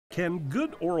Can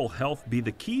good oral health be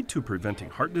the key to preventing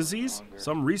heart disease?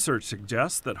 Some research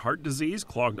suggests that heart disease,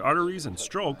 clogged arteries, and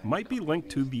stroke might be linked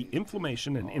to the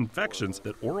inflammation and infections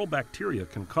that oral bacteria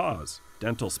can cause.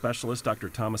 Dental specialist Dr.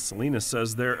 Thomas Salinas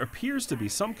says there appears to be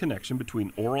some connection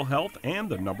between oral health and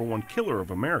the #1 killer of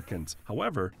Americans.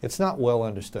 However, it's not well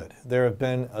understood. There have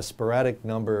been a sporadic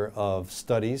number of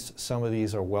studies. Some of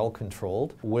these are well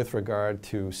controlled with regard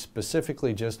to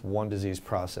specifically just one disease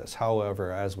process.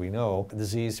 However, as we know,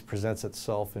 disease presents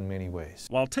itself in many ways.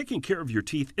 While taking care of your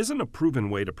teeth isn't a proven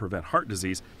way to prevent heart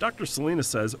disease, Dr. Salinas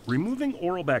says removing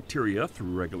oral bacteria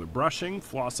through regular brushing,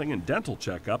 flossing, and dental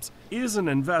checkups is an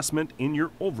investment in your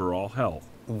overall health.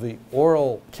 The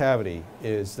oral cavity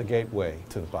is the gateway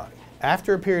to the body.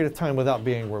 After a period of time without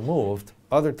being removed,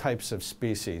 other types of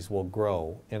species will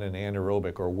grow in an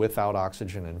anaerobic or without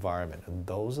oxygen environment, and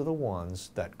those are the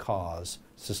ones that cause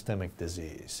systemic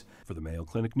disease. For the Mayo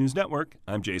Clinic News Network,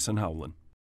 I'm Jason Howland.